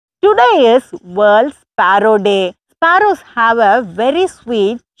Today is World Sparrow Day. Sparrows have a very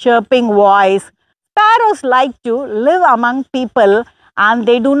sweet chirping voice. Sparrows like to live among people and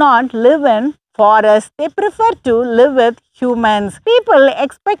they do not live in forests. They prefer to live with humans. People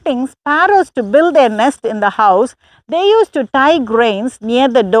expecting sparrows to build their nest in the house, they used to tie grains near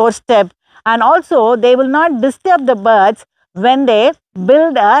the doorstep, and also they will not disturb the birds when they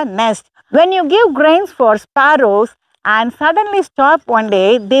build a nest. When you give grains for sparrows and suddenly stop one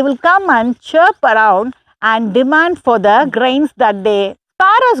day, they will come and chirp around and demand for the grains that day.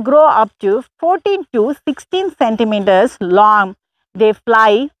 Sparrows grow up to 14 to 16 centimeters long. They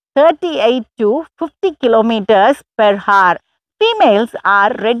fly 38 to 50 kilometers per hour. Females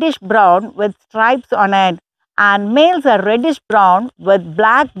are reddish brown with stripes on it, and males are reddish brown with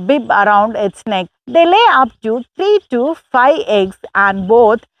black bib around its neck. They lay up to 3 to 5 eggs, and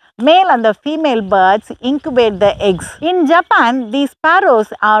both male and the female birds incubate the eggs. In Japan, these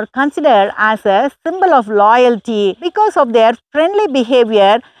sparrows are considered as a symbol of loyalty because of their friendly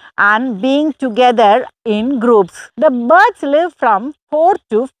behavior and being together in groups. The birds live from 4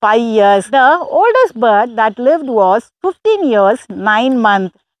 to 5 years. The oldest bird that lived was 15 years, 9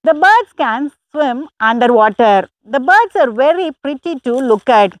 months. The birds can swim underwater. The birds are very pretty to look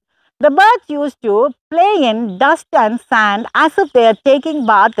at. The birds used to play in dust and sand as if they are taking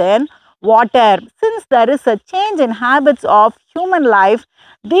bath in water. Since there is a change in habits of human life,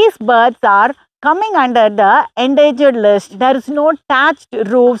 these birds are coming under the endangered list. There is no thatched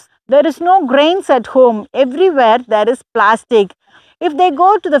roofs. There is no grains at home. Everywhere there is plastic. If they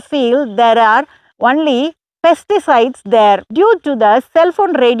go to the field, there are only pesticides there. Due to the cell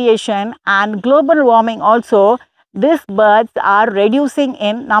phone radiation and global warming also, these birds are reducing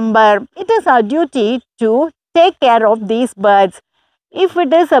in number. It is our duty to take care of these birds. If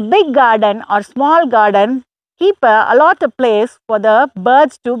it is a big garden or small garden, keep a allotted place for the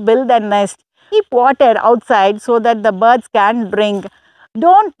birds to build a nest. Keep water outside so that the birds can drink.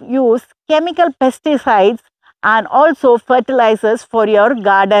 Don't use chemical pesticides and also fertilizers for your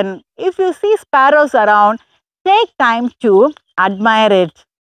garden. If you see sparrows around, take time to admire it.